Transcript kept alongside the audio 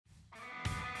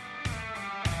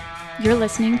You're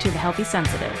listening to The Healthy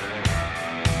Sensitive.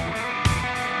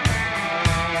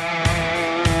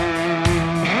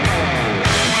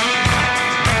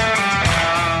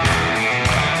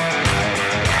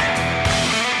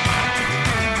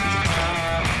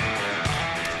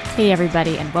 Hey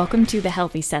everybody, and welcome to The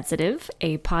Healthy Sensitive,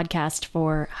 a podcast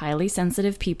for highly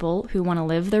sensitive people who want to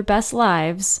live their best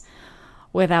lives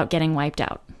without getting wiped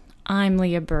out. I'm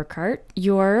Leah Burkhart,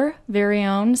 your very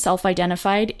own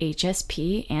self-identified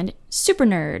HSP and super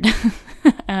nerd.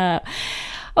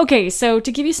 Okay, so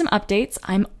to give you some updates,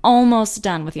 I'm almost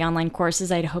done with the online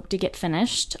courses I'd hoped to get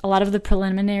finished. A lot of the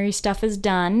preliminary stuff is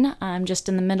done. I'm just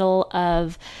in the middle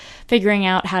of figuring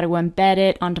out how to embed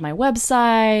it onto my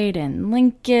website and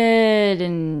link it,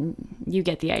 and you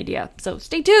get the idea. So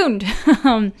stay tuned.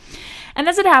 And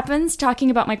as it happens,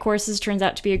 talking about my courses turns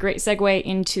out to be a great segue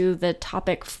into the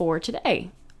topic for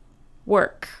today,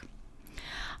 work.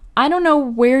 I don't know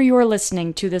where you're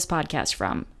listening to this podcast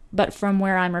from, but from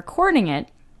where I'm recording it,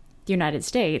 the United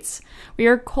States, we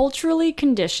are culturally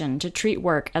conditioned to treat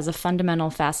work as a fundamental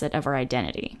facet of our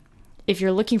identity. If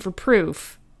you're looking for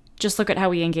proof, just look at how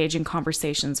we engage in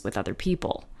conversations with other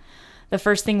people. The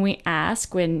first thing we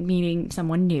ask when meeting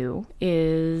someone new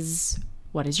is,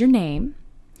 what is your name?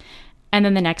 And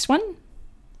then the next one,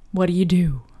 what do you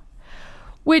do?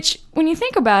 Which, when you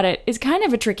think about it, is kind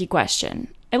of a tricky question.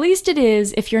 At least it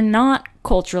is if you're not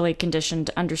culturally conditioned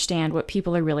to understand what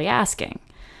people are really asking.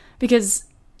 Because,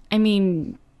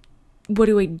 what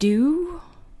do I do?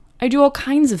 I do all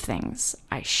kinds of things.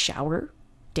 I shower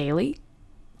daily.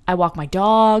 I walk my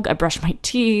dog. I brush my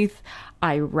teeth.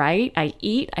 I write. I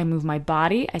eat. I move my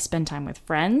body. I spend time with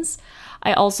friends.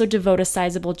 I also devote a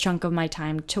sizable chunk of my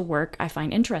time to work I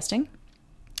find interesting.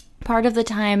 Part of that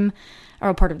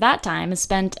time is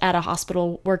spent at a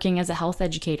hospital working as a health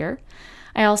educator.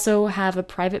 I also have a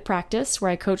private practice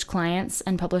where I coach clients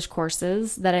and publish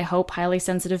courses that I hope highly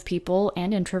sensitive people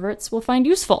and introverts will find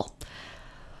useful.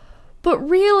 But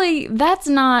really, that's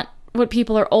not what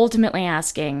people are ultimately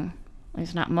asking, at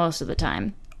least not most of the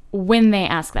time, when they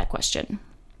ask that question.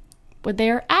 What they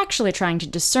are actually trying to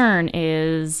discern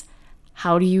is,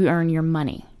 how do you earn your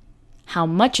money? How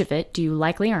much of it do you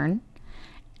likely earn?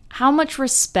 How much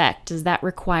respect does that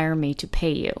require me to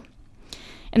pay you?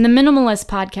 In the Minimalist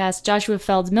podcast, Joshua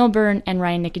Fields-Millburn and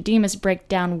Ryan Nicodemus break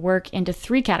down work into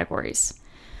 3 categories.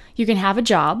 You can have a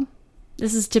job.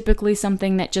 This is typically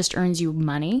something that just earns you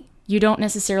money. You don't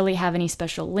necessarily have any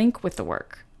special link with the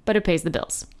work, but it pays the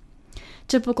bills.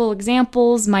 Typical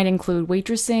examples might include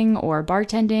waitressing or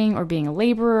bartending or being a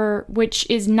laborer, which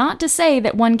is not to say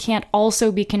that one can't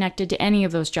also be connected to any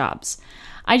of those jobs.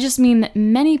 I just mean that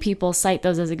many people cite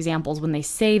those as examples when they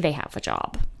say they have a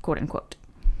job, quote unquote.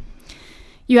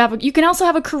 You can also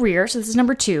have a career, so this is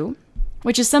number 2,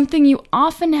 which is something you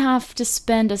often have to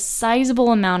spend a sizable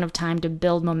amount of time to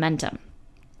build momentum.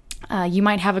 You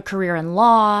might have a career in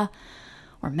law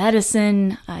or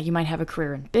medicine. You might have a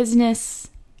career in business.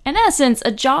 In essence,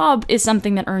 a job is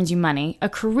something that earns you money. A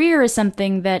career is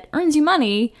something that earns you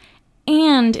money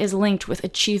and is linked with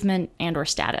achievement and or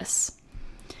status.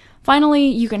 Finally,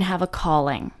 you can have a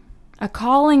calling. A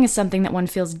calling is something that one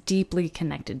feels deeply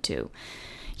connected to.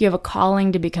 You have a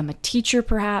calling to become a teacher,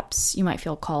 perhaps. You might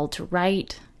feel called to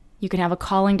write. You can have a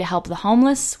calling to help the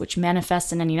homeless, which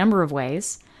manifests in any number of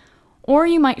ways. Or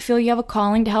you might feel you have a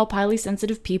calling to help highly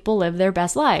sensitive people live their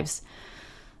best lives.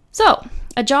 So,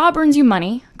 a job earns you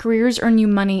money, careers earn you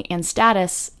money and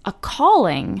status. A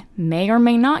calling may or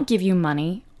may not give you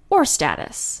money or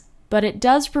status, but it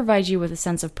does provide you with a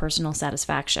sense of personal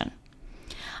satisfaction.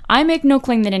 I make no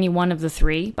claim that any one of the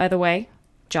 3, by the way,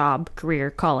 job,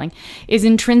 career, calling, is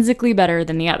intrinsically better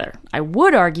than the other. I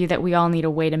would argue that we all need a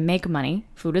way to make money.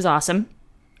 Food is awesome,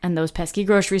 and those pesky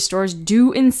grocery stores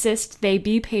do insist they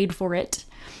be paid for it.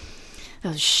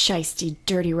 Those shisty,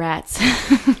 dirty rats.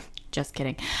 Just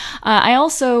kidding. I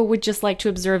also would just like to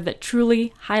observe that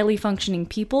truly highly functioning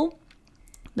people,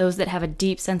 those that have a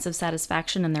deep sense of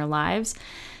satisfaction in their lives,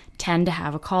 tend to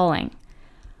have a calling.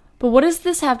 But what does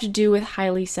this have to do with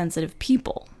highly sensitive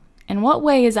people? In what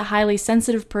way is a highly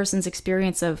sensitive person's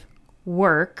experience of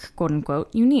work, quote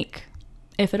unquote, unique,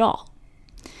 if at all?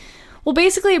 Well,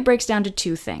 basically it breaks down to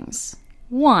 2 things.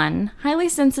 1, highly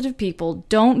sensitive people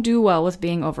don't do well with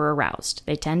being over-aroused.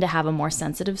 They tend to have a more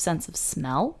sensitive sense of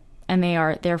smell, and they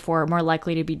are therefore more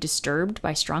likely to be disturbed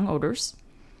by strong odors.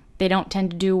 They don't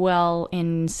tend to do well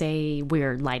in, say,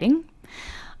 weird lighting.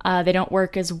 They don't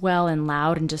work as well in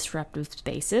loud and disruptive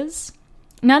spaces.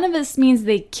 None of this means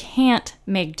they can't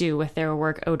make do with their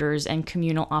work odors and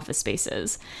communal office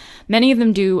spaces. Many of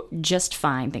them do just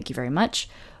fine, thank you very much.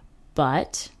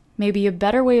 But Maybe a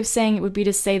better way of saying it would be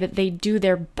to say that they do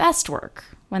their best work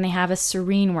when they have a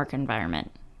serene work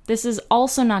environment. This is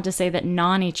also not to say that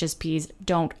non-HSPs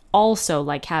don't also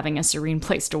like having a serene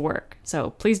place to work.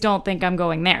 So please don't think I'm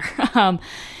going there.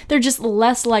 They're just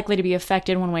less likely to be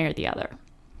affected one way or the other.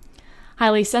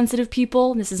 Highly sensitive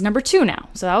people, this is number 2 now.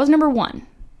 So that was number 1.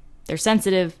 They're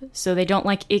sensitive, so they don't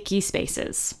like icky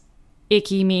spaces.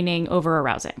 Icky meaning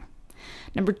over-arousing.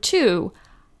 Number 2,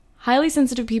 highly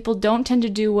sensitive people don't tend to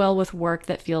do well with work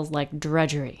that feels like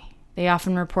drudgery. They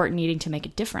often report needing to make a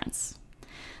difference.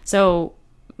 So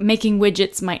making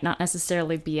widgets might not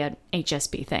necessarily be an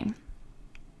HSP thing.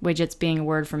 Widgets being a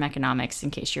word from economics,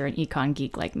 in case you're an econ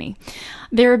geek like me.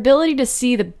 Their ability to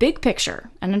see the big picture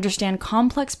and understand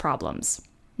complex problems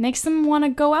makes them want to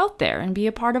go out there and be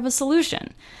a part of a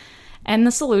solution. And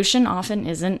the solution often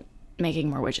isn't making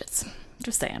more widgets.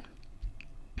 Just saying.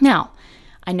 Now,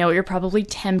 I know you're probably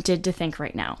tempted to think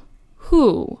right now,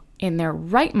 who in their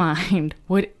right mind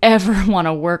would ever want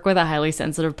to work with a highly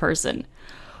sensitive person?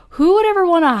 Who would ever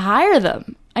want to hire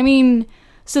them? I mean,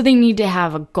 so they need to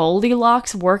have a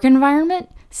Goldilocks work environment?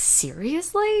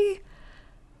 Seriously?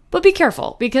 But be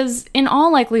careful, because in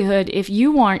all likelihood, if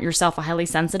you aren't yourself a highly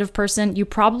sensitive person, you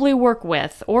probably work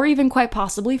with, or even quite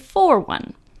possibly for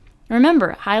one.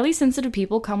 Remember, highly sensitive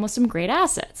people come with some great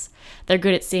assets. They're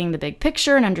good at seeing the big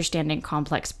picture and understanding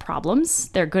complex problems.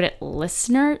 They're good at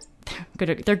listeners.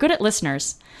 They're good at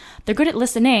listeners. They're good at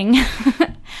listening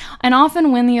and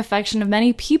often win the affection of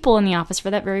many people in the office for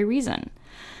that very reason.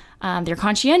 They're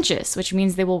conscientious, which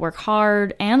means they will work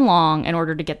hard and long in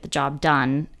order to get the job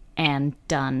done and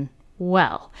done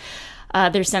well.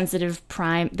 Their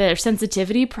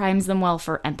sensitivity primes them well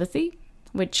for empathy,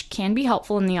 which can be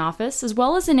helpful in the office, as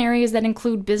well as in areas that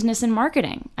include business and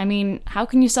marketing. I mean, how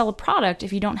can you sell a product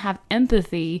if you don't have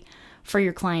empathy for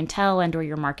your clientele and or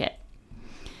your market?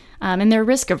 And they're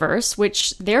risk averse,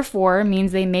 which therefore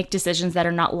means they make decisions that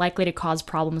are not likely to cause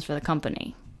problems for the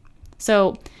company.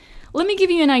 So let me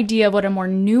give you an idea of what a more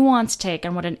nuanced take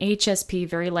on what an HSP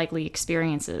very likely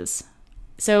experiences.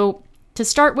 So to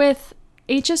start with,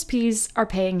 HSPs are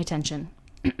paying attention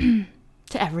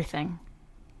to everything.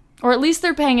 Or at least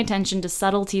they're paying attention to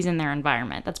subtleties in their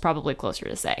environment. That's probably closer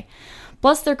to say.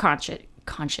 Plus they're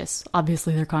conscious.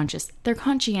 Obviously they're conscious. They're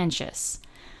conscientious.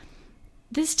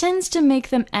 This tends to make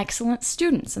them excellent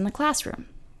students in the classroom.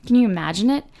 Can you imagine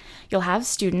it? You'll have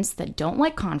students that don't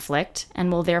like conflict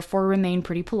and will therefore remain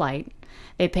pretty polite.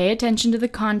 They pay attention to the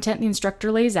content the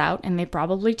instructor lays out, and they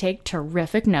probably take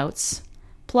terrific notes.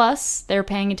 Plus, they're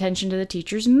paying attention to the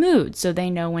teacher's mood, so they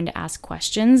know when to ask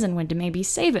questions and when to maybe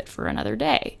save it for another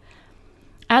day.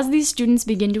 As these students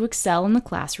begin to excel in the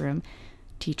classroom,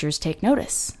 teachers take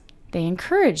notice. They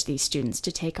encourage these students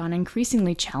to take on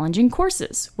increasingly challenging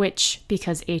courses, which,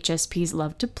 because HSPs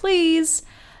love to please,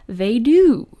 they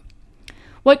do.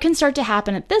 What can start to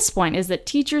happen at this point is that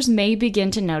teachers may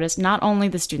begin to notice not only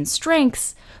the student's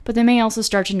strengths, but they may also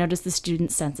start to notice the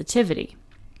student's sensitivity.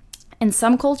 In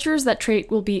some cultures, that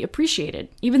trait will be appreciated,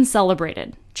 even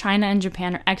celebrated. China and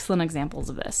Japan are excellent examples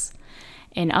of this.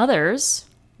 In others,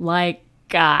 like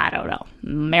I don't know,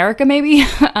 America maybe,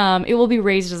 it will be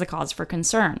raised as a cause for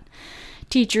concern.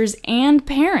 Teachers and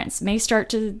parents may start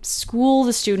to school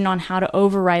the student on how to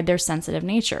override their sensitive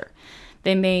nature.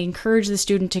 They may encourage the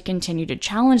student to continue to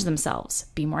challenge themselves,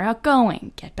 be more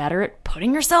outgoing, get better at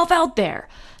putting yourself out there,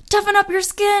 toughen up your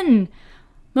skin.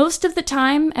 Most of the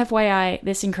time, FYI,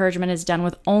 this encouragement is done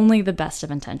with only the best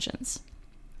of intentions.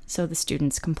 So the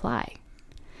students comply.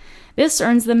 This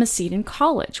earns them a seat in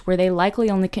college, where they likely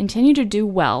only continue to do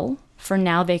well, for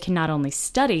now they can not only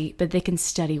study, but they can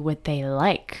study what they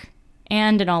like,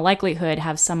 and in all likelihood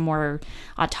have some more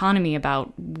autonomy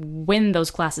about when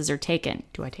those classes are taken.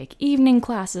 Do I take evening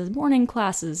classes, morning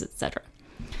classes, etc.?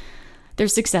 Their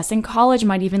success in college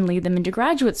might even lead them into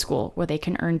graduate school, where they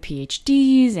can earn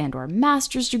PhDs and or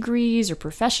master's degrees or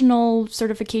professional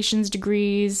certifications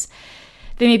degrees.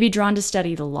 They may be drawn to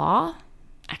study the law,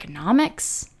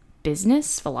 economics,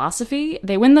 business, philosophy.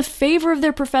 They win the favor of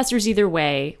their professors either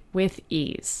way with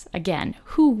ease. Again,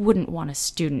 who wouldn't want a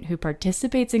student who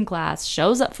participates in class,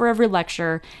 shows up for every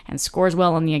lecture, and scores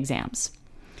well on the exams?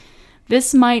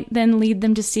 This might then lead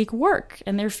them to seek work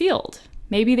in their field.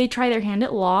 Maybe they try their hand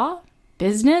at law,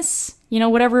 business,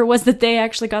 whatever it was that they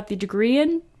actually got the degree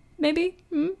in, maybe?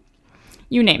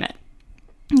 You name it.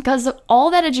 Because all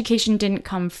that education didn't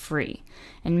come free,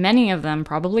 and many of them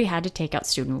probably had to take out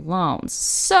student loans.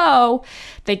 So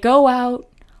they go out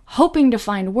hoping to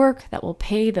find work that will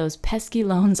pay those pesky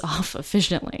loans off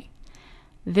efficiently.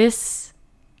 This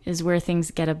is where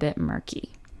things get a bit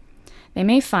murky. They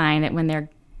may find that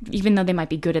even though they might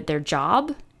be good at their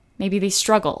job, Maybe they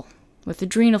struggle with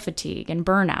adrenal fatigue and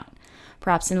burnout.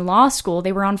 Perhaps in law school,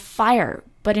 they were on fire,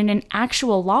 but in an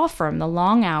actual law firm, the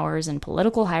long hours and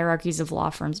political hierarchies of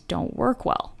law firms don't work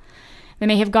well. They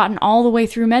may have gotten all the way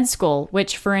through med school,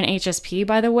 which for an HSP,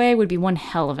 by the way, would be one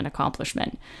hell of an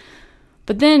accomplishment.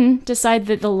 But then decide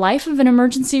that the life of an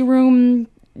emergency room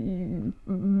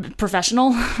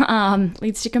professional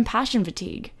leads to compassion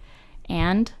fatigue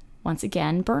and, once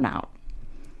again, burnout.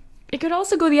 It could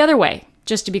also go the other way,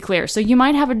 just to be clear. So you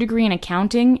might have a degree in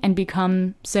accounting and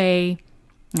become, say,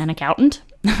 an accountant.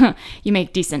 You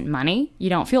make decent money, you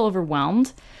don't feel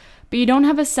overwhelmed, but you don't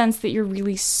have a sense that you're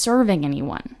really serving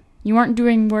anyone. You aren't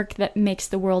doing work that makes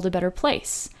the world a better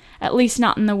place, at least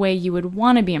not in the way you would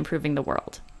want to be improving the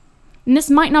world. And this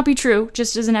might not be true,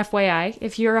 just as an FYI.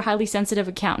 If you're a highly sensitive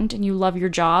accountant and you love your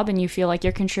job and you feel like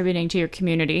you're contributing to your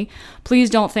community, please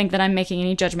don't think that I'm making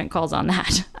any judgment calls on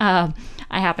that. I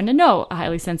happen to know a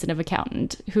highly sensitive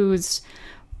accountant who's,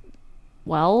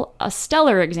 well, a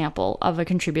stellar example of a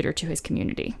contributor to his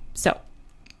community. So,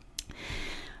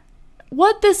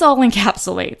 what this all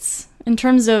encapsulates in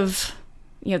terms of,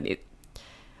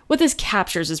 what this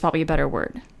captures is probably a better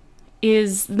word,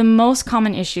 is the most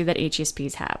common issue that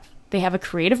HSPs have. They have a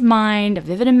creative mind, a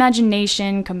vivid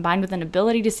imagination, combined with an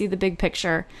ability to see the big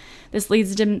picture. This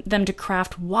leads them to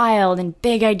craft wild and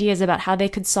big ideas about how they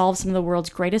could solve some of the world's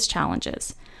greatest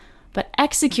challenges. But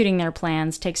executing their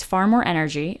plans takes far more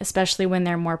energy, especially when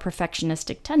their more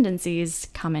perfectionistic tendencies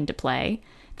come into play,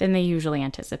 than they usually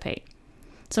anticipate.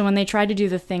 So when they try to do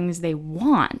the things they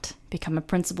want, become a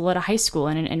principal at a high school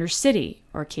in an inner city,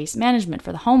 or case management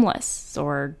for the homeless,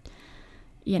 or,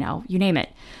 you name it,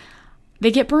 they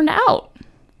get burned out.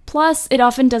 Plus, it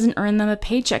often doesn't earn them a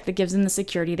paycheck that gives them the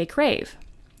security they crave.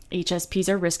 HSPs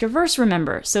are risk averse,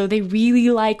 remember, so they really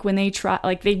like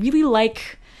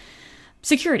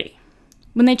security.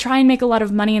 When they try and make a lot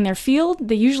of money in their field,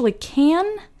 they usually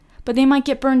can, but they might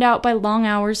get burned out by long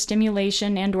hours,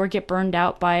 stimulation, and or get burned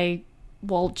out by,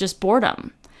 just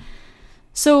boredom.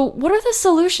 So what are the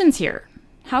solutions here?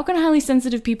 How can highly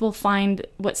sensitive people find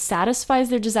what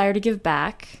satisfies their desire to give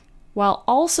back while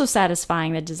also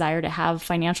satisfying the desire to have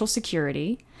financial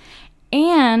security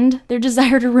and their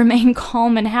desire to remain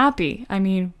calm and happy? I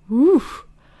mean,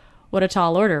 what a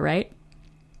tall order, right?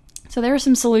 So there are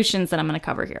some solutions that I'm going to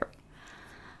cover here.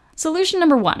 Solution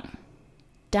number 1,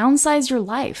 downsize your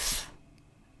life.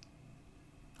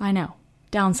 I know,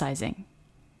 downsizing.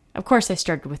 Of course I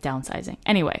started with downsizing.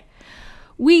 Anyway,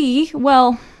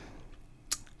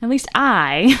 at least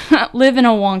I live in a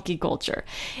wonky culture.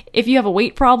 If you have a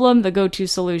weight problem, the go-to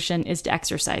solution is to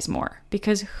exercise more,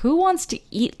 because who wants to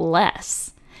eat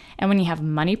less? And when you have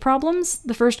money problems,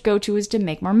 the first go-to is to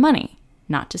make more money,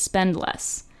 not to spend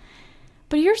less.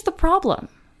 But here's the problem.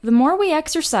 The more we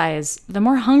exercise, the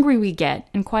more hungry we get,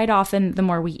 and quite often the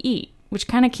more we eat, which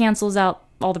kind of cancels out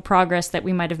all the progress that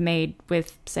we might have made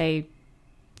with, say,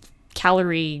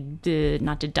 calorie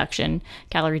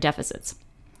deficits.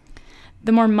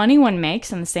 The more money one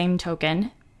makes, on the same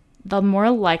token, the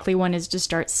more likely one is to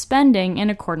start spending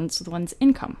in accordance with one's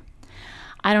income.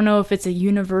 I don't know if it's a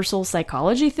universal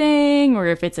psychology thing or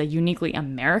if it's a uniquely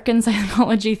American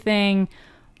psychology thing,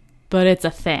 but it's a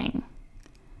thing.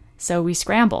 So we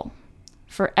scramble,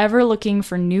 forever looking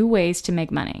for new ways to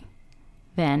make money.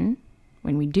 Then,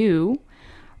 when we do,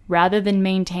 rather than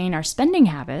maintain our spending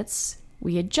habits,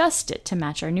 we adjust it to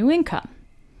match our new income.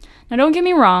 Now, don't get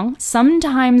me wrong,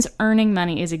 sometimes earning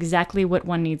money is exactly what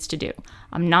one needs to do.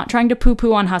 I'm not trying to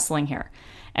poo-poo on hustling here.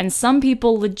 And some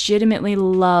people legitimately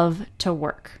love to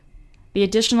work. The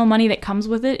additional money that comes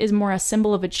with it is more a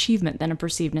symbol of achievement than a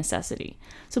perceived necessity.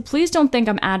 So please don't think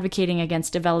I'm advocating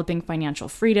against developing financial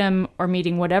freedom or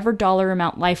meeting whatever dollar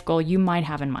amount life goal you might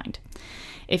have in mind.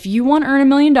 If you want to earn $1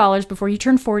 million before you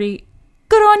turn 40,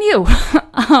 good on you.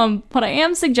 What I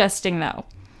am suggesting, though,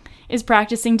 is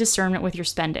practicing discernment with your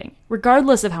spending,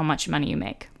 regardless of how much money you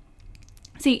make.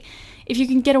 See, if you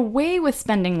can get away with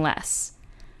spending less,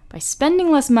 by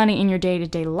spending less money in your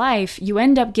day-to-day life, you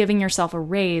end up giving yourself a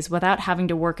raise without having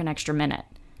to work an extra minute.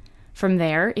 From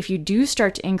there, if you do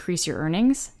start to increase your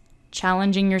earnings,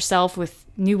 challenging yourself with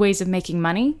new ways of making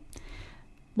money,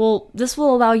 this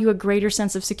will allow you a greater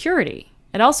sense of security.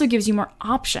 It also gives you more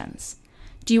options.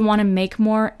 Do you want to make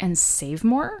more and save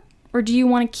more? Or do you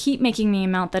want to keep making the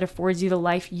amount that affords you the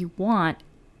life you want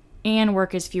and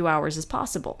work as few hours as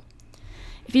possible?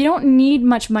 If you don't need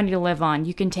much money to live on,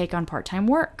 you can take on part-time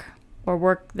work or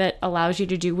work that allows you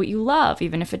to do what you love,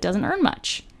 even if it doesn't earn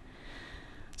much.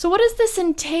 So what does this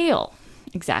entail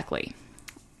exactly?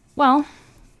 Well,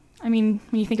 I mean,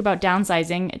 when you think about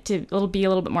downsizing, it'll be a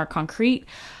little bit more concrete.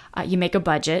 You make a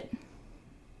budget.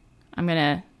 I'm going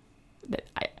to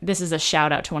This is a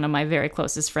shout out to one of my very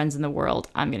closest friends in the world.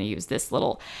 I'm going to use this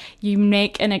you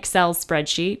make an Excel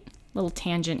spreadsheet, little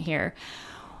tangent here.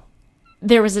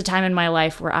 There was a time in my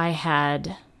life where I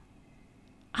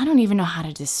don't even know how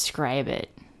to describe it.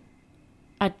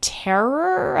 A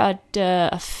terror,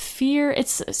 a fear.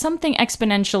 It's something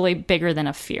exponentially bigger than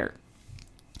a fear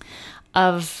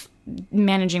of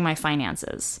managing my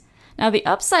finances. Now, the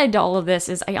upside to all of this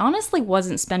is I honestly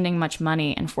wasn't spending much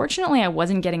money, and fortunately, I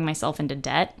wasn't getting myself into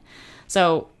debt.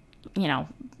 So,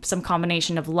 some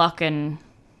combination of luck and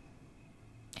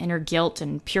inner guilt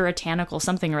and puritanical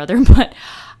something or other, but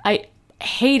I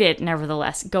hated,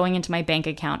 nevertheless, going into my bank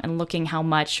account and looking how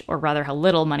much, or rather how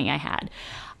little money I had.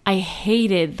 I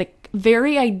hated the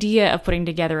very idea of putting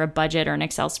together a budget or an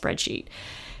Excel spreadsheet.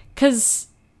 Because,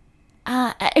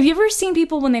 have you ever seen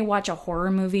people when they watch a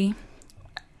horror movie?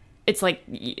 It's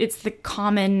the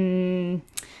common,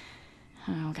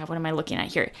 oh God, what am I looking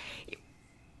at here?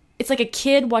 It's like a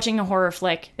kid watching a horror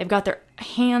flick. They've got their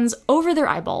hands over their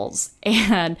eyeballs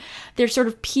and they're sort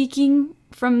of peeking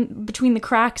from between the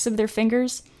cracks of their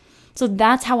fingers. So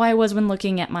that's how I was when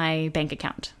looking at my bank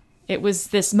account. It was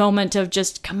this moment of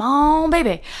just, come on,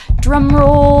 baby, drum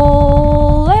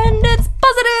roll, and it's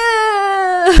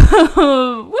positive!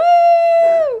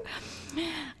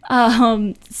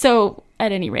 Woo! So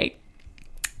at any rate,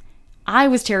 I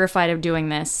was terrified of doing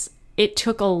this. It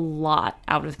took a lot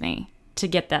out of me to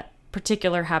get that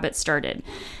particular habit started.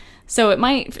 So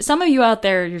some of you out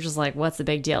there, you're just like, what's the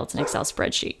big deal? It's an Excel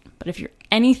spreadsheet. But if you're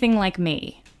anything like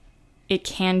me, it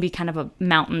can be kind of a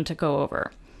mountain to go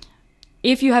over.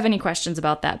 If you have any questions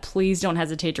about that, please don't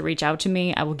hesitate to reach out to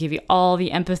me. I will give you all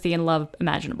the empathy and love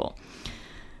imaginable.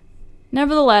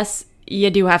 Nevertheless, you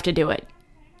do have to do it.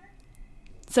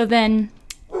 So then,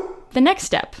 the next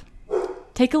step,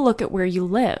 take a look at where you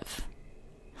live.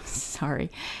 Sorry,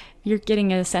 you're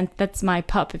getting a sense, that's my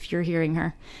pup if you're hearing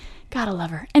her. Gotta love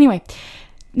her. Anyway,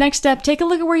 next step, take a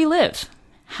look at where you live.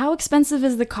 How expensive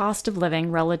is the cost of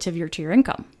living relative to your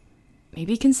income?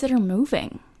 Maybe consider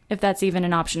moving, if that's even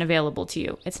an option available to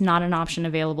you. It's not an option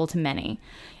available to many.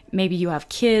 Maybe you have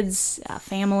kids, a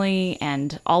family,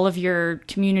 and all of your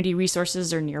community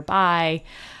resources are nearby.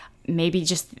 Maybe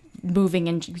just moving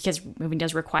in, because moving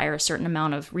does require a certain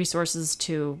amount of resources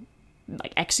to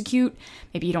execute.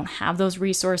 Maybe you don't have those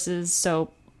resources.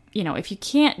 So, if you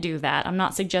can't do that, I'm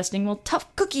not suggesting,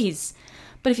 tough cookies.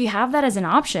 But if you have that as an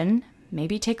option,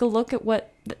 maybe take a look at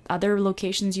what other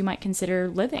locations you might consider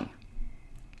living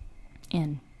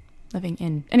in.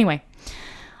 Anyway,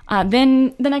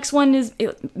 then the next one is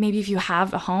maybe if you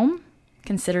have a home,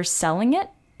 consider selling it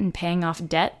and paying off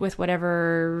debt with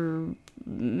whatever,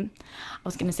 I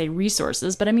was going to say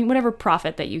resources, but whatever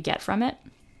profit that you get from it.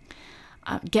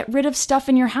 Get rid of stuff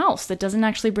in your house that doesn't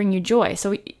actually bring you joy.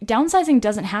 So downsizing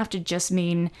doesn't have to just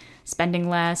mean spending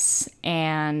less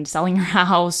and selling your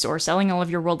house or selling all of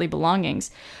your worldly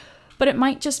belongings, but it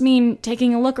might just mean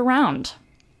taking a look around.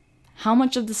 How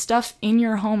much of the stuff in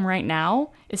your home right now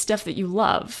is stuff that you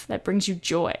love, that brings you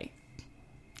joy?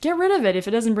 Get rid of it if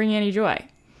it doesn't bring you any joy.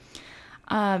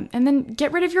 And then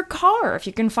get rid of your car if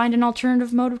you can find an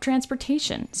alternative mode of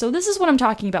transportation. So this is what I'm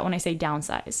talking about when I say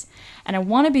downsize. And I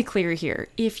want to be clear here.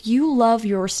 If you love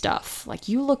your stuff,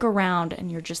 you look around and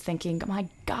you're just thinking, my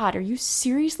God, are you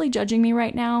seriously judging me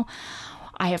right now?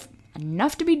 I have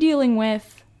enough to be dealing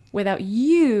with without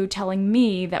you telling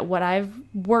me that what I've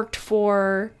worked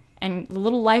for and the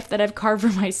little life that I've carved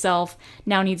for myself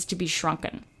now needs to be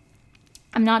shrunken.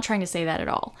 I'm not trying to say that at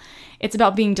all. It's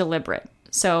about being deliberate.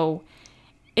 So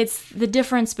it's the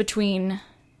difference between,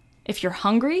 if you're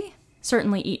hungry,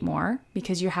 certainly eat more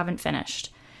because you haven't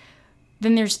finished.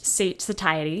 Then there's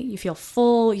satiety. You feel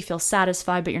full, you feel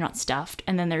satisfied, but you're not stuffed.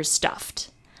 And then there's stuffed.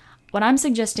 What I'm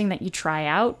suggesting that you try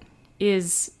out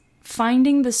is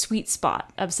finding the sweet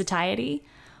spot of satiety,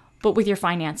 but with your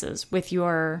finances, with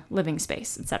your living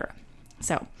space, etc.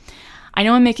 So I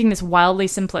know I'm making this wildly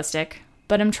simplistic,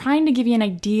 but I'm trying to give you an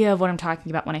idea of what I'm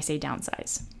talking about when I say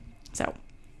downsize.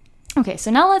 Okay,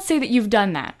 so now let's say that you've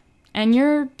done that and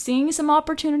you're seeing some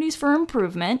opportunities for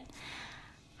improvement.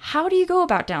 How do you go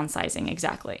about downsizing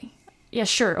exactly? Yeah,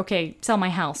 sure, okay, sell my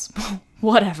house,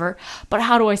 whatever, but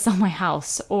how do I sell my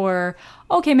house? Or,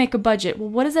 okay, make a budget. Well,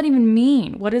 what does that even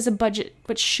mean? What is a budget?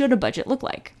 What should a budget look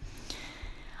like?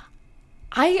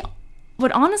 I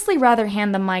would honestly rather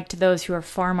hand the mic to those who are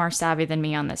far more savvy than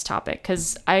me on this topic,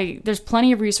 because there's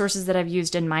plenty of resources that I've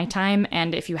used in my time,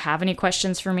 and if you have any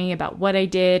questions for me about what I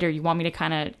did, or you want me to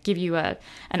kind of give you an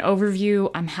overview,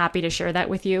 I'm happy to share that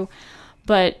with you.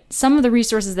 But some of the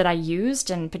resources that I used,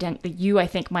 and potentially you, I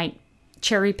think, might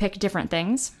cherry pick different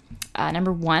things.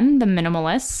 Number one, the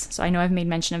minimalists. So I know I've made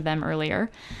mention of them earlier.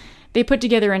 They put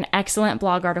together an excellent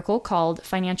blog article called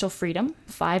Financial Freedom,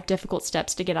 5 Difficult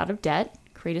Steps to Get Out of Debt,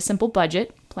 Create a Simple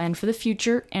Budget, Plan for the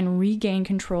Future, and Regain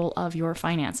Control of Your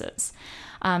Finances.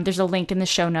 There's a link in the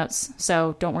show notes,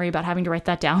 so don't worry about having to write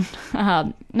that down.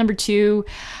 Number 2,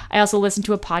 I also listened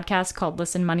to a podcast called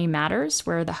Listen Money Matters,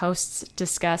 where the hosts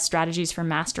discuss strategies for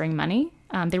mastering money.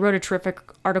 They wrote a terrific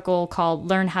article called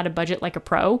Learn How to Budget Like a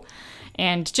Pro,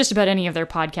 and just about any of their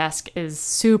podcasts is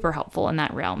super helpful in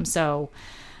that realm. So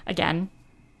again,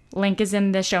 link is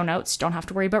in the show notes. Don't have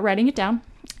to worry about writing it down.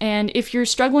 And if you're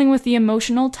struggling with the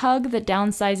emotional tug that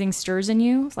downsizing stirs in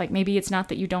you, like maybe it's not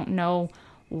that you don't know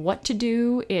what to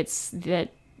do, it's the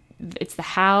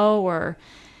how, or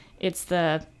it's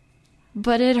the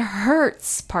but it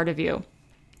hurts part of you,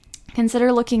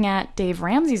 consider looking at Dave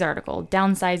Ramsey's article,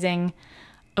 Downsizing,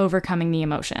 Overcoming the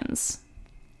Emotions.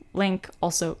 Link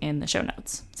also in the show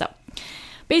notes. So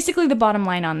basically the bottom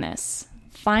line on this,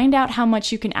 find out how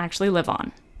much you can actually live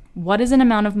on. What is an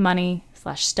amount of money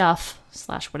 / stuff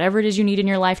 / whatever it is you need in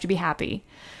your life to be happy?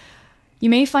 You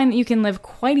may find that you can live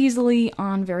quite easily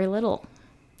on very little.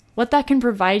 What that can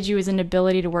provide you is an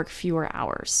ability to work fewer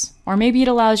hours. Or maybe it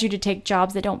allows you to take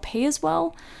jobs that don't pay as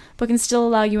well, but can still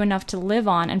allow you enough to live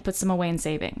on and put some away in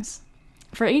savings.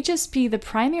 For HSP, the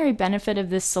primary benefit of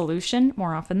this solution,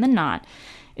 more often than not,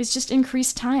 is just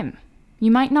increased time.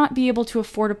 You might not be able to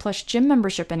afford a plush gym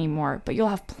membership anymore, but you'll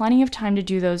have plenty of time to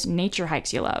do those nature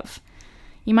hikes you love.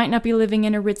 You might not be living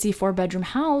in a ritzy 4-bedroom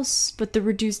house, but the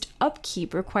reduced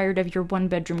upkeep required of your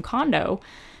 1-bedroom condo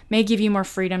may give you more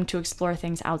freedom to explore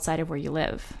things outside of where you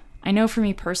live. I know for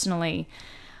me personally,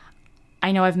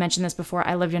 I know I've mentioned this before,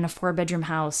 I lived in a 4-bedroom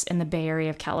house in the Bay Area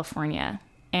of California,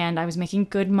 and I was making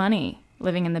good money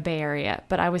living in the Bay Area,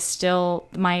 but I was still,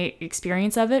 my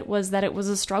experience of it was that it was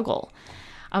a struggle.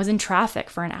 I was in traffic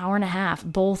for an hour and a half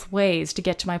both ways to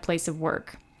get to my place of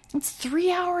work. It's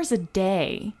 3 hours a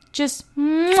day. Just,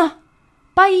 bye.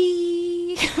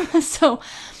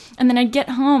 And then I'd get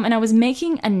home and I was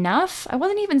making enough. I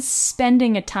wasn't even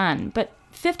spending a ton, but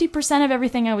 50% of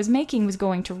everything I was making was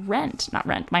going to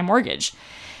my mortgage.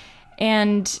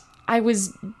 And I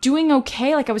was doing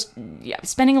okay. Like I was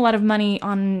spending a lot of money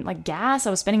on like gas. I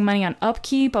was spending money on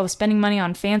upkeep. I was spending money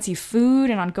on fancy food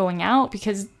and on going out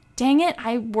because dang it,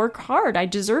 I work hard. I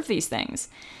deserve these things.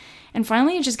 And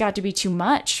finally, it just got to be too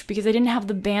much because I didn't have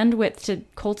the bandwidth to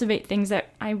cultivate things that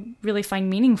I really find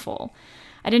meaningful.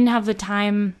 I didn't have the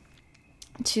time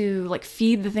to like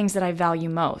feed the things that I value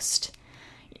most.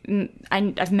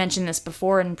 I've mentioned this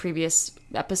before in previous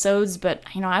episodes, but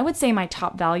I would say my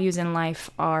top values in life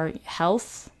are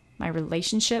health, my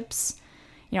relationships.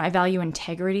 I value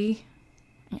integrity.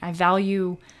 I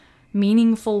value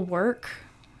meaningful work.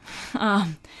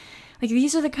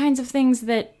 These are the kinds of things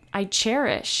that I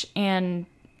cherish. And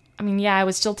I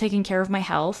was still taking care of my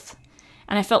health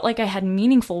and I felt like I had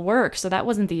meaningful work. So that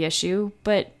wasn't the issue,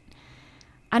 but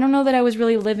I don't know that I was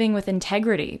really living with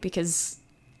integrity because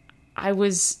I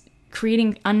was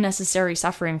creating unnecessary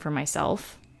suffering for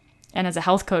myself. And as a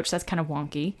health coach, that's kind of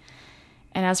wonky.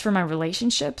 And as for my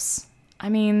relationships, I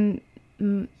don't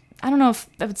know if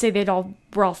I would say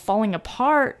were all falling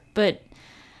apart, but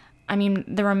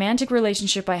the romantic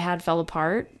relationship I had fell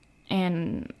apart,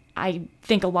 and I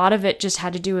think a lot of it just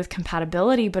had to do with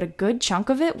compatibility, but a good chunk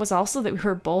of it was also that we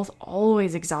were both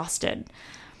always exhausted.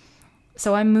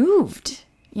 So I moved.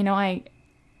 I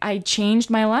changed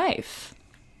my life.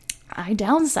 I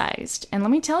downsized. And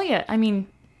let me tell you, I'm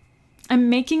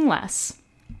making less,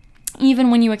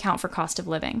 even when you account for cost of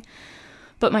living.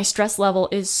 But my stress level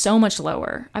is so much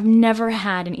lower. I've never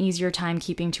had an easier time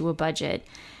keeping to a budget.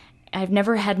 I've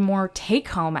never had more take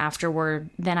home afterward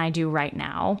than I do right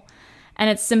now. And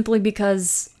it's simply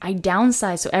because I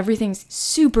downsized, so everything's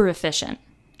super efficient.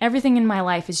 Everything in my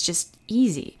life is just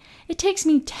easy. It takes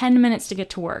me 10 minutes to get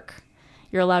to work.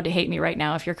 You're allowed to hate me right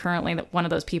now if you're currently one of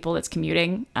those people that's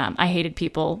commuting. I hated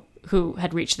people who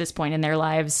had reached this point in their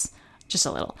lives just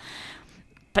a little.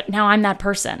 But now I'm that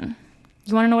person.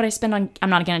 You want to know what I spend on? I'm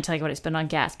not going to tell you what I spend on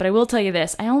gas, but I will tell you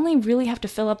this. I only really have to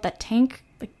fill up that tank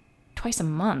like twice a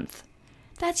month.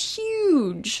 That's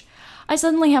huge. I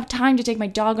suddenly have time to take my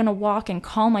dog on a walk and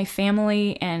call my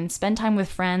family and spend time with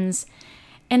friends.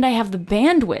 And I have the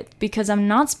bandwidth because I'm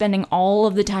not spending all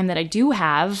of the time that I do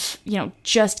have,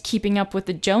 just keeping up with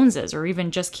the Joneses or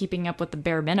even just keeping up with the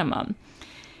bare minimum.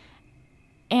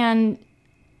 And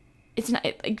it's not,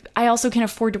 I also can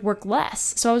afford to work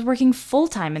less. So I was working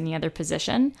full-time in the other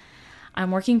position.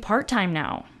 I'm working part-time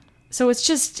now. So it's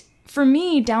just, for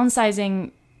me,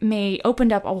 downsizing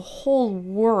opened up a whole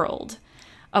world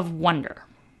of wonder.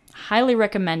 Highly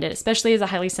recommend it, especially as a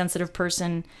highly sensitive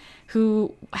person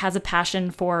who has a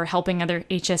passion for helping other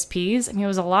HSPs. I mean, it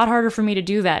was a lot harder for me to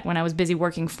do that when I was busy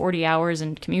working 40 hours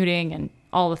and commuting and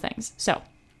all the things. So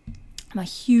I'm a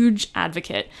huge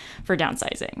advocate for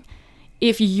downsizing.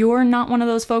 If you're not one of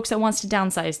those folks that wants to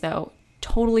downsize, though,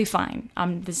 totally fine.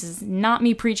 This is not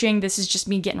me preaching. This is just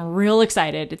me getting real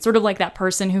excited. It's sort of like that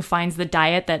person who finds the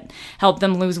diet that helped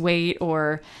them lose weight,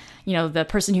 or the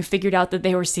person who figured out that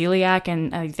they were celiac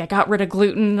and they got rid of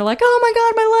gluten. They're like, oh my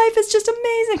God, my life is just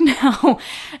amazing now.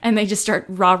 And they just start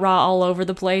rah-rah all over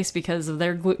the place because of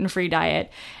their gluten-free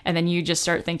diet. And then you just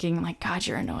start thinking, like, God,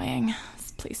 you're annoying.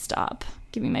 Please stop.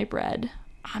 Give me my bread.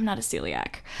 I'm not a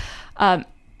celiac.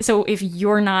 So if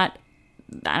you're not,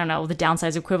 I don't know, the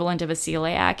downsize equivalent of a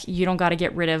celiac, you don't got to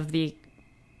get rid of the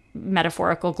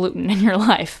metaphorical gluten in your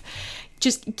life.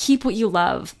 Just keep what you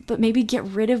love, but maybe get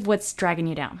rid of what's dragging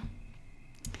you down.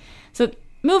 So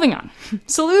moving on.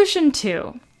 Solution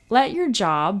 2, let your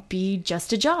job be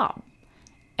just a job,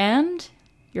 and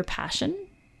your passion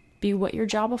be what your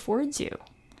job affords you.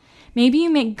 Maybe you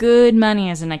make good money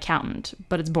as an accountant,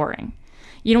 but it's boring.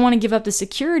 You don't want to give up the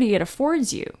security it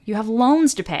affords you. You have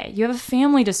loans to pay. You have a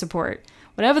family to support.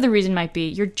 Whatever the reason might be,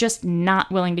 you're just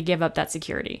not willing to give up that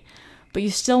security. But you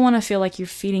still want to feel like you're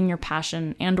feeding your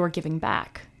passion and or giving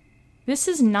back. This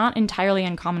is not entirely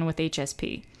uncommon with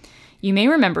HSP. You may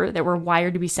remember that we're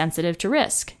wired to be sensitive to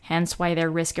risk, hence why their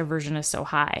risk aversion is so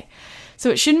high. So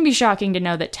it shouldn't be shocking to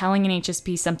know that telling an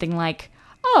HSP something like,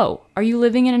 oh, are you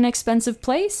living in an expensive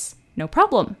place? No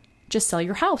problem. Just sell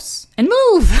your house and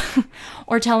move.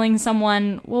 Or telling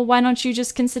someone, well, why don't you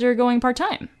just consider going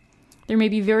part-time? There may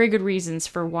be very good reasons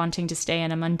for wanting to stay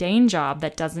in a mundane job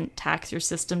that doesn't tax your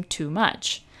system too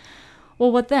much.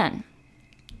 Well, what then?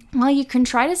 Well, you can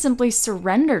try to simply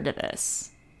surrender to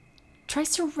this. Try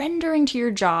surrendering to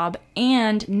your job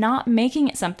and not making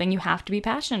it something you have to be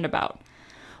passionate about.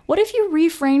 What if you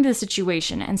reframed the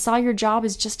situation and saw your job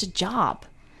as just a job?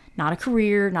 Not a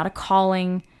career, not a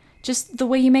calling, just the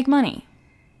way you make money.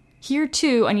 Here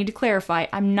too, I need to clarify,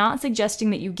 I'm not suggesting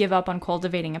that you give up on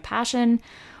cultivating a passion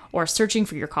or searching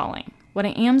for your calling. What I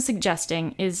am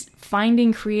suggesting is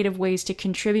finding creative ways to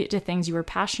contribute to things you are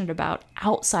passionate about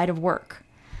outside of work.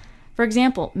 For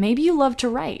example, maybe you love to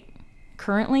write.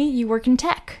 Currently, you work in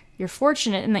tech. You're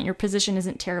fortunate in that your position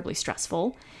isn't terribly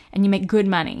stressful, and you make good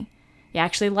money. You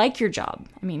actually like your job.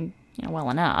 I mean, well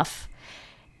enough.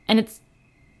 And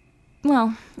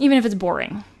even if it's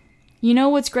boring. You know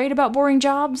what's great about boring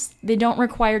jobs? They don't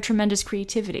require tremendous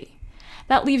creativity.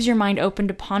 That leaves your mind open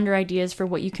to ponder ideas for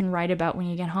what you can write about when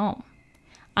you get home.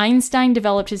 Einstein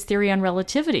developed his theory on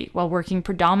relativity while working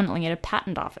predominantly at a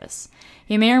patent office.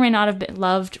 He may or may not have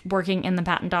loved working in the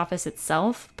patent office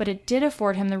itself, but it did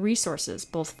afford him the resources,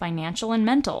 both financial and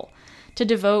mental, to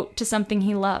devote to something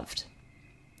he loved.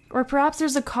 Or perhaps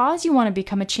there's a cause you want to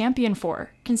become a champion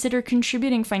for. Consider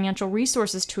contributing financial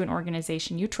resources to an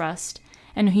organization you trust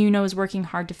and who you know is working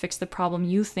hard to fix the problem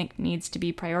you think needs to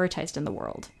be prioritized in the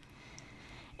world.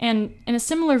 And in a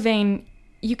similar vein,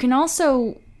 you can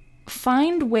also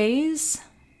find ways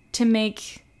to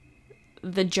make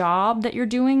the job that you're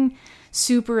doing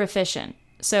super efficient.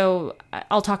 So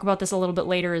I'll talk about this a little bit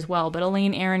later as well, but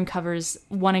Elaine Aron covers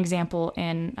one example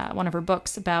in one of her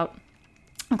books about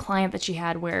a client that she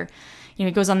had where, he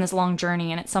goes on this long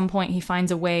journey and at some point he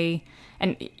finds a way,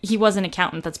 and he was an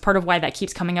accountant. That's part of why that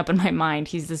keeps coming up in my mind.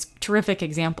 He's this terrific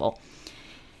example.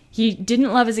 He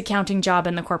didn't love his accounting job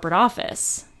in the corporate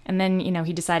office. And then,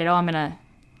 he decided, I'm going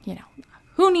to,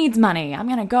 who needs money? I'm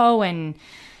going to go, and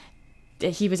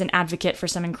he was an advocate for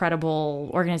some incredible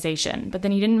organization. But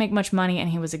then he didn't make much money and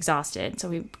he was exhausted.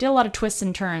 So he did a lot of twists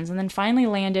and turns and then finally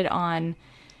landed on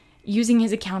using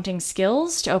his accounting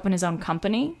skills to open his own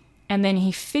company. And then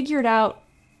he figured out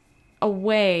a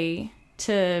way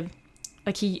to,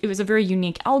 it was a very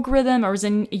unique algorithm, or it was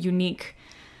a unique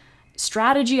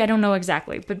strategy. I don't know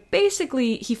exactly, but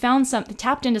basically he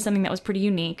tapped into something that was pretty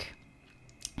unique.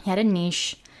 He had a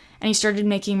niche and he started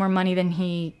making more money than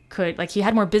he could, he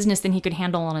had more business than he could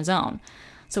handle on his own.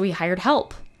 So he hired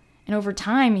help. And over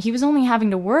time, he was only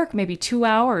having to work maybe 2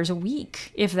 hours a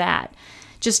week, if that,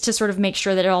 just to sort of make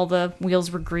sure that all the wheels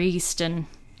were greased and,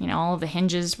 all of the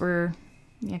hinges were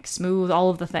smooth, all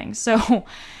of the things. So,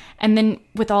 and then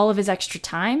with all of his extra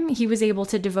time, he was able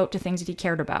to devote to things that he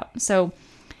cared about. So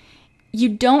you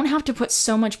don't have to put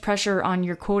so much pressure on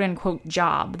your quote unquote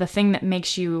job, the thing that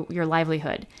makes you your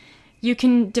livelihood. You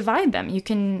can divide them. You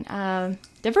can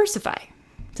diversify,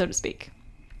 so to speak.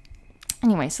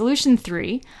 Anyway, solution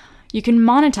 3, you can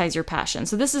monetize your passion.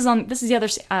 So this is the other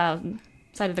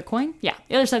side of the coin? Yeah,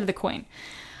 the other side of the coin.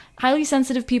 Highly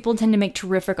sensitive people tend to make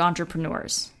terrific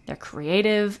entrepreneurs. they're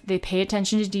creative, they pay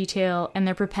attention to detail, and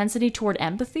their propensity toward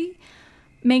empathy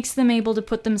makes them able to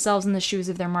put themselves in the shoes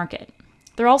of their market.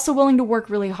 They're also willing to work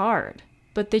really hard,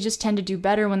 but they just tend to do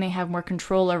better when they have more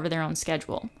control over their own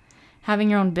schedule. Having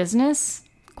your own business,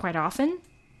 quite often,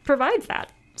 provides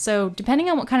that. So depending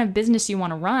on what kind of business you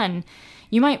want to run,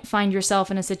 you might find yourself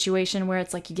in a situation where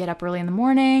it's like you get up early in the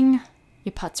morning,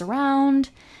 you putz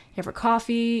around, you have a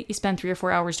coffee, you spend 3 or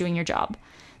 4 hours doing your job.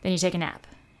 Then you take a nap,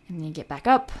 and then you get back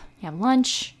up, you have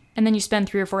lunch, and then you spend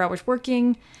 3 or 4 hours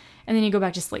working, and then you go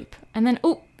back to sleep. And then,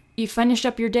 you finish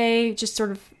up your day just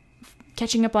sort of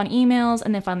catching up on emails,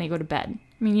 and then finally you go to bed.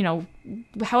 I mean,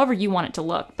 however you want it to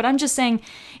look. But I'm just saying,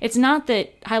 it's not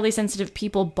that highly sensitive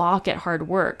people balk at hard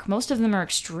work. Most of them are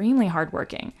extremely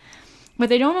hardworking. But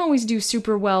they don't always do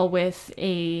super well with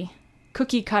a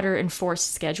cookie cutter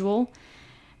enforced schedule.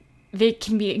 They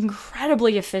can be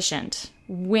incredibly efficient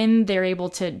when they're able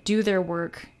to do their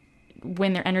work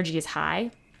when their energy is high,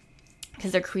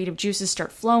 because their creative juices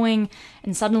start flowing,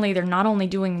 and suddenly they're not only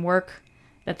doing work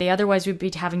that they otherwise would be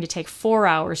having to take 4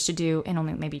 hours to do in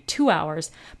only maybe 2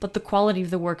 hours, but the quality of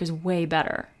the work is way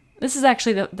better. This is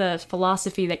actually the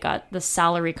philosophy that got the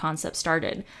salary concept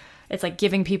started. It's like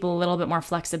giving people a little bit more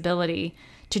flexibility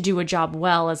to do a job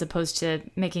well, as opposed to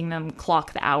making them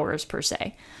clock the hours per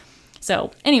se.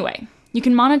 So anyway, you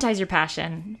can monetize your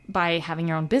passion by having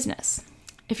your own business.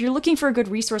 If you're looking for a good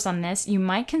resource on this, you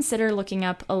might consider looking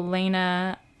up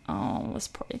Elena.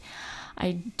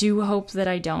 I do hope that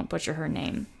I don't butcher her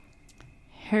name.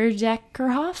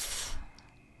 Herdeckerhoff?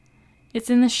 It's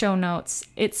in the show notes.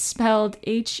 It's spelled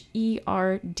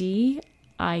Herdeckerhoff.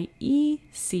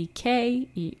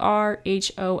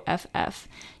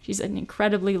 She's an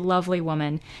incredibly lovely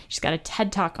woman. She's got a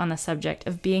TED Talk on the subject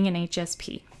of being an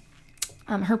HSP.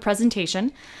 Her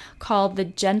presentation, called The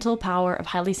Gentle Power of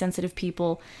Highly Sensitive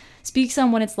People, speaks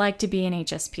on what it's like to be an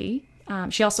HSP.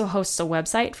 She also hosts a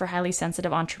website for highly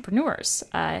sensitive entrepreneurs.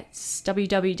 It's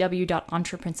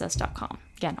www.entreprincess.com.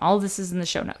 Again, all of this is in the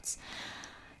show notes.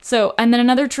 So, and then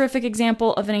another terrific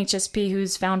example of an HSP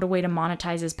who's found a way to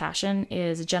monetize his passion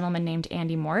is a gentleman named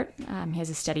Andy Mort. He has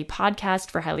a steady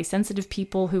podcast for highly sensitive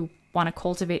people who want to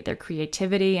cultivate their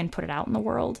creativity and put it out in the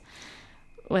world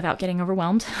without getting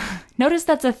overwhelmed. Notice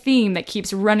that's a theme that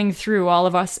keeps running through all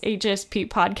of us HSP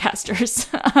podcasters.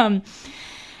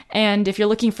 And if you're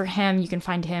looking for him, you can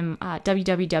find him at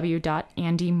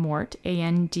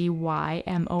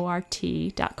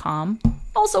www.andymort.com,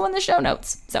 also in the show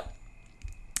notes. So,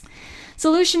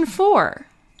 solution 4,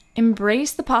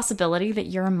 embrace the possibility that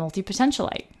you're a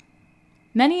multi-potentialite.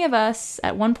 Many of us,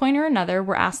 at one point or another,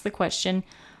 were asked the question,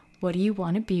 what do you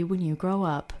want to be when you grow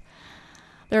up?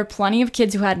 There are plenty of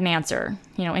kids who had an answer,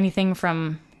 anything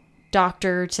from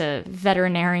doctor to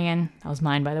veterinarian, that was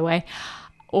mine, by the way,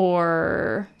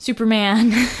 or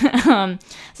Superman.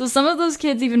 So some of those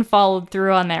kids even followed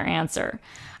through on their answer.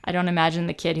 I don't imagine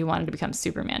the kid who wanted to become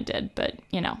Superman did, but,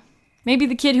 maybe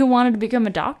the kid who wanted to become a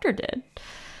doctor did.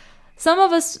 Some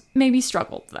of us maybe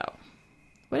struggled, though.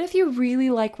 What if you really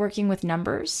like working with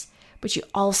numbers, but you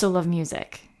also love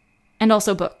music, and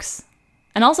also books,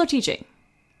 and also teaching?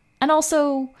 And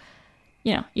also,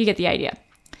 you get the idea.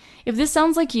 If this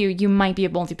sounds like you might be a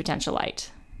multi-potentialite.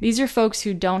 These are folks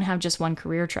who don't have just one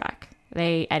career track.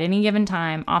 They, at any given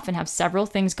time, often have several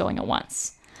things going at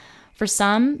once. For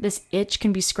some, this itch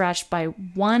can be scratched by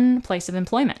one place of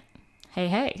employment.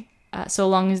 Hey, so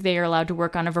long as they are allowed to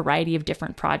work on a variety of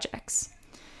different projects.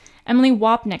 Emily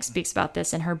Wapnick speaks about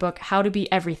this in her book, How to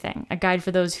Be Everything, a guide for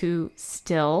those who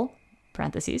still,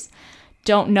 parentheses,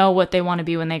 don't know what they want to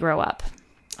be when they grow up.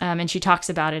 And she talks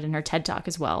about it in her TED Talk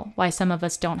as well, why some of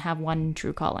us don't have one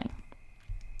true calling.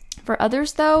 For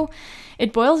others, though,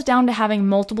 it boils down to having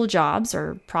multiple jobs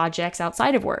or projects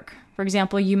outside of work. For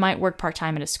example, you might work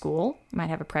part-time at a school, you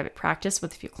might have a private practice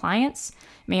with a few clients,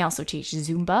 you may also teach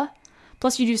Zumba,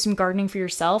 plus you do some gardening for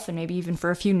yourself and maybe even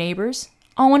for a few neighbors.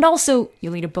 Oh, and also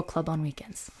you lead a book club on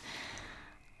weekends.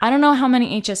 I don't know how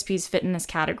many HSPs fit in this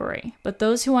category, but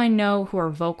those who I know who are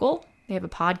vocal, they have a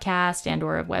podcast and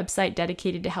or a website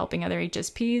dedicated to helping other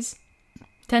HSPs,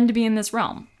 tend to be in this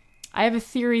realm. I have a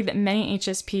theory that many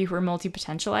HSP who are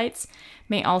multi-potentialites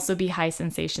may also be high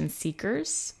sensation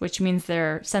seekers, which means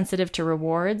they're sensitive to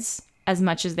rewards as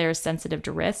much as they're sensitive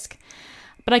to risk.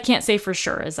 But I can't say for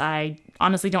sure, as I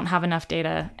honestly don't have enough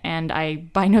data, and I,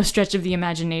 by no stretch of the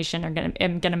imagination,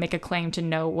 am gonna make a claim to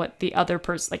know what the other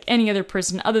person, like any other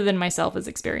person other than myself, is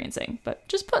experiencing. But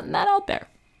just putting that out there.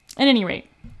 At any rate,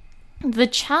 the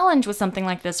challenge with something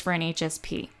like this for an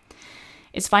HSP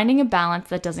is finding a balance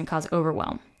that doesn't cause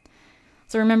overwhelm.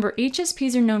 So remember,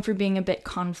 HSPs are known for being a bit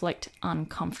conflict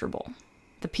uncomfortable.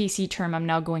 the PC term I'm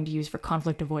now going to use for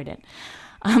conflict avoidant.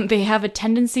 They have a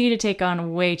tendency to take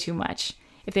on way too much.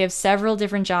 If they have several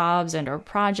different jobs and or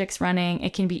projects running,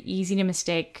 it can be easy to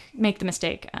make the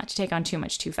mistake to take on too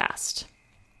much too fast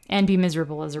and be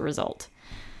miserable as a result.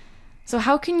 So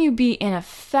how can you be an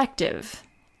effective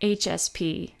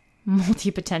HSP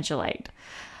multi-potentialite?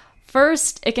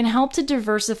 First, it can help to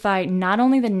diversify not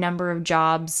only the number of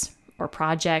jobs or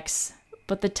projects,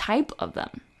 but the type of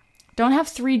them. Don't have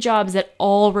 3 jobs that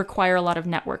all require a lot of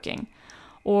networking,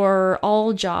 or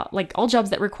all jobs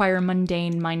that require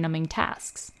mundane, mind-numbing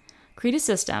tasks. Create a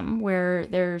system where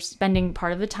they're spending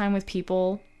part of the time with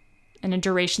people in a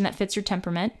duration that fits your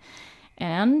temperament,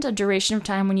 and a duration of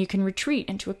time when you can retreat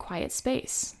into a quiet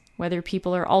space, whether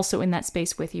people are also in that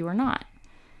space with you or not.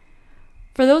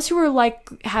 For those who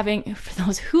like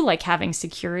having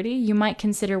security, you might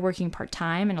consider working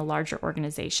part-time in a larger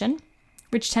organization,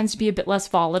 which tends to be a bit less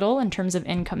volatile in terms of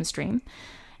income stream,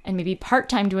 and maybe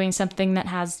part-time doing something that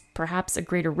has perhaps a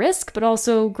greater risk, but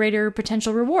also greater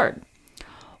potential reward.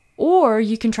 Or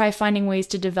you can try finding ways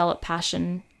to develop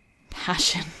passion.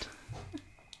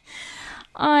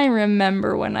 I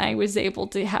remember when I was able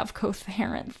to have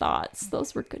coherent thoughts.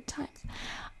 Those were good times.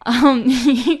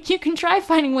 You can try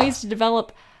finding ways to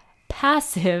develop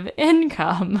passive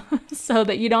income so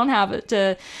that you don't have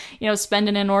to, spend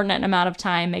an inordinate amount of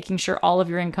time making sure all of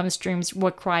your income streams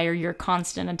require your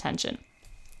constant attention.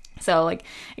 So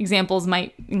examples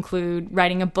might include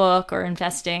writing a book or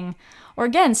investing, or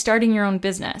again, starting your own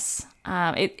business.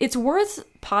 It's worth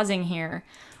pausing here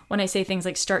when I say things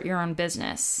like start your own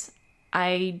business.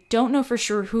 I don't know for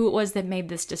sure who it was that made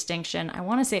this distinction. I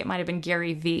want to say it might have been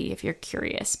Gary Vee, if you're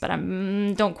curious, but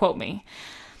don't quote me.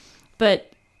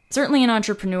 But certainly an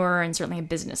entrepreneur and certainly a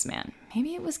businessman.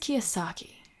 Maybe it was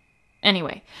Kiyosaki.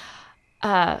 Anyway,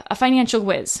 a financial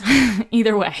whiz.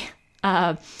 Either way.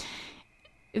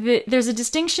 There's a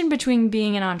distinction between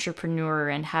being an entrepreneur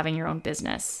and having your own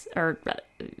business,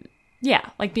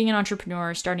 being an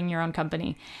entrepreneur, starting your own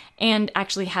company, and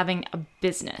actually having a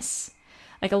business.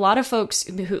 A lot of folks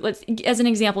who, as an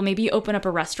example, maybe you open up a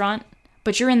restaurant,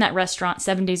 but you're in that restaurant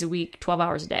 7 days a week, 12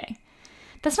 hours a day.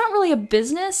 That's not really a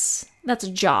business. That's a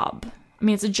job. I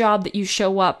mean, it's a job that you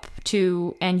show up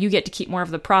to and you get to keep more of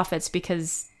the profits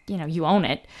because, you own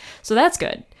it. So that's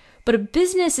good. But a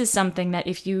business is something that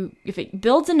if it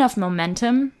builds enough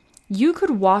momentum, you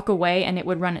could walk away and it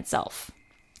would run itself.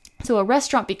 So a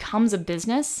restaurant becomes a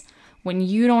business when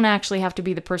you don't actually have to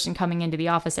be the person coming into the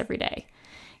office every day.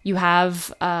 You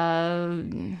have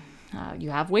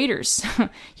waiters,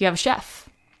 you have a chef,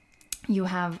 you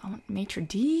have maitre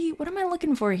d'. What am I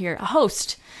looking for here? A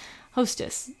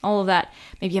hostess, all of that.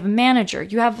 Maybe you have a manager.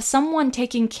 You have someone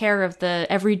taking care of the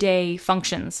everyday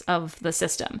functions of the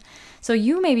system. So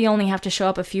you maybe only have to show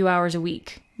up a few hours a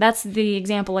week. That's the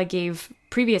example I gave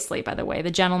previously, by the way. The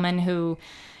gentleman who,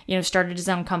 started his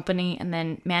own company and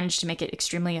then managed to make it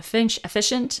extremely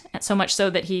efficient, so much so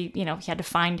that he had to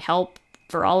find help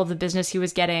for all of the business he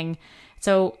was getting.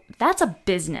 So that's a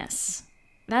business.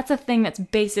 That's a thing that's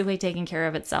basically taking care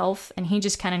of itself. And he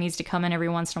just kind of needs to come in every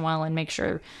once in a while and make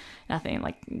sure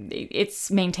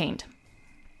it's maintained.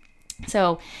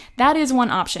 So that is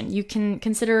one option. You can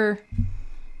consider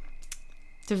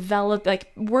develop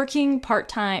working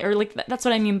part-time, or that's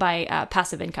what I mean by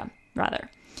passive income rather.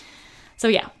 So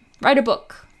yeah, write a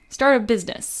book, start a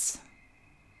business,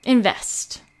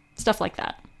 invest, stuff like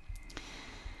that.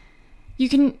 You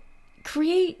can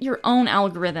create your own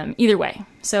algorithm either way.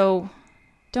 So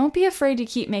don't be afraid to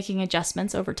keep making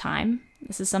adjustments over time.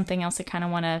 This is something else I kind of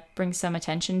want to bring some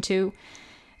attention to.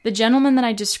 The gentleman that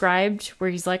I described, where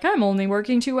he's like, I'm only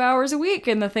working 2 hours a week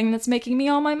and the thing that's making me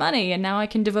all my money, and now I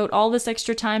can devote all this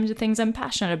extra time to things I'm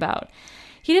passionate about.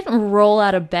 He didn't roll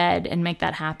out of bed and make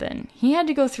that happen. He had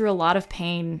to go through a lot of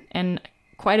pain and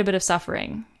quite a bit of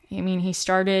suffering. I mean, he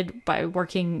started by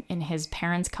working in his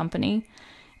parents' company,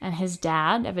 and his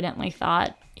dad evidently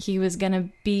thought he was going to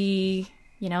be,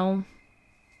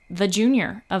 the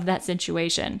junior of that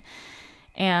situation.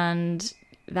 And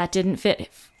that didn't fit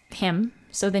him.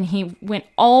 So then he went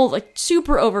all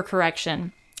super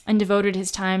overcorrection and devoted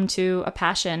his time to a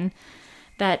passion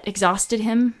that exhausted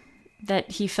him,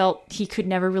 that he felt he could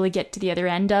never really get to the other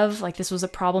end of. This was a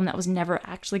problem that was never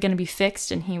actually going to be fixed,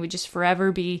 and he would just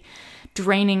forever be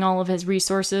draining all of his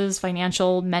resources,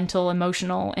 financial, mental,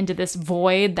 emotional, into this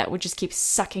void that would just keep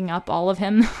sucking up all of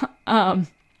him.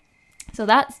 So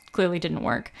that clearly didn't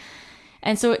work.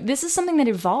 And so this is something that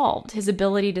evolved, his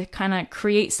ability to kind of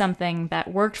create something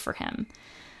that worked for him.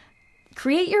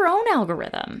 Create your own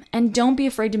algorithm, and don't be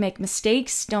afraid to make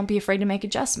mistakes. Don't be afraid to make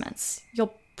adjustments.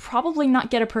 You'll probably not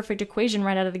get a perfect equation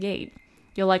right out of the gate.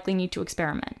 you'll likely need to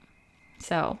experiment.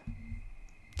 So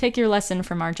take your lesson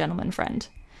from our gentleman friend.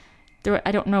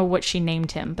 I don't know what she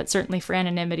named him, but certainly for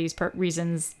anonymity's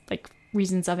reasons, like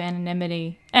reasons of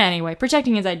anonymity. Anyway,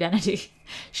 protecting his identity.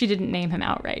 She didn't name him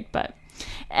outright, but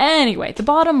anyway, the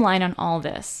bottom line on all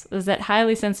this is that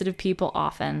highly sensitive people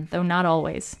often, though not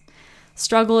always,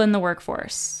 struggle in the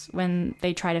workforce when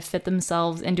they try to fit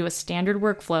themselves into a standard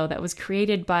workflow that was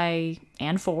created by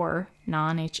and for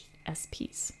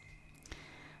non-HSPs.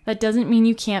 That doesn't mean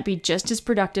you can't be just as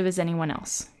productive as anyone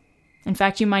else. In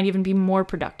fact, you might even be more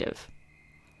productive.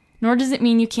 Nor does it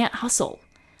mean you can't hustle.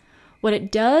 What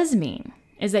it does mean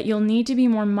is that you'll need to be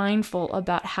more mindful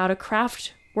about how to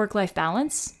craft work-life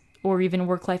balance or even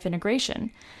work-life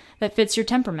integration that fits your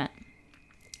temperament.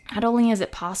 Not only is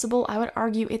it possible, I would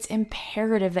argue it's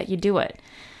imperative that you do it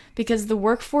because the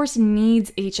workforce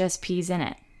needs HSPs in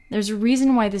it. There's a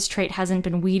reason why this trait hasn't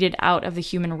been weeded out of the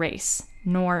human race,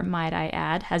 nor, might I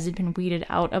add, has it been weeded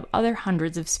out of other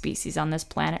hundreds of species on this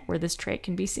planet where this trait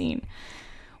can be seen.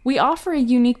 We offer a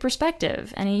unique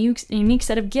perspective and a unique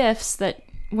set of gifts that,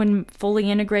 when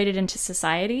fully integrated into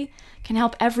society, can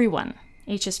help everyone,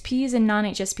 HSPs and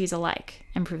non-HSPs alike,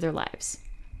 improve their lives.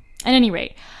 At any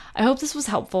rate, I hope this was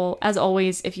helpful. As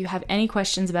always, if you have any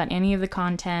questions about any of the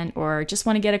content or just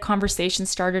want to get a conversation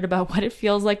started about what it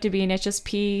feels like to be an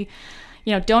HSP,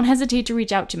 don't hesitate to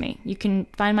reach out to me. You can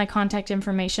find my contact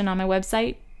information on my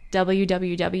website,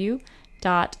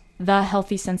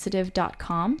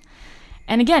 www.thehealthysensitive.com.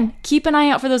 And again, keep an eye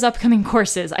out for those upcoming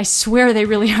courses. I swear they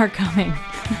really are coming.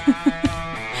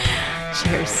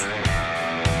 Cheers.